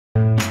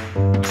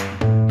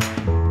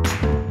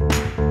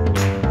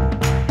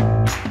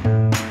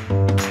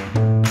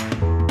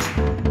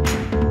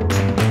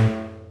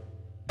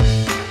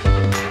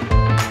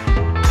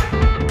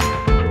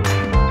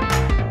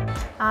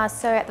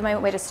the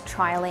moment we're just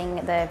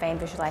trialling the vein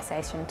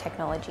visualisation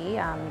technology,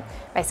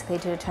 basically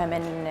to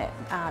determine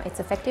its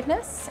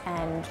effectiveness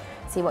and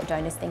see what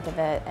donors think of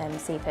it and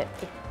see if it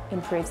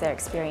improves their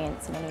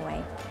experience in any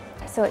way.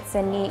 So it's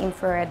a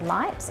near-infrared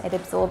light. It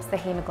absorbs the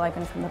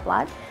haemoglobin from the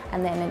blood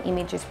and then an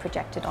image is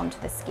projected onto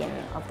the skin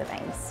of the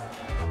veins.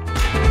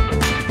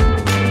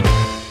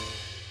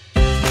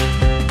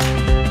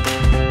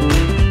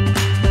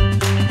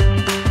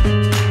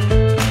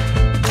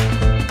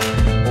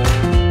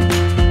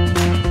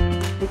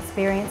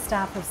 Experienced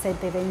staff have said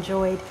they've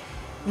enjoyed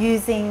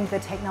using the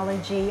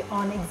technology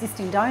on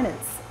existing donors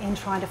in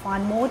trying to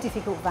find more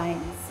difficult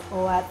veins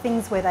or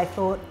things where they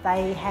thought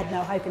they had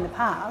no hope in the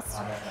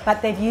past,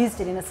 but they've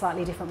used it in a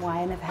slightly different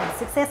way and have had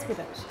success with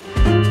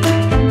it.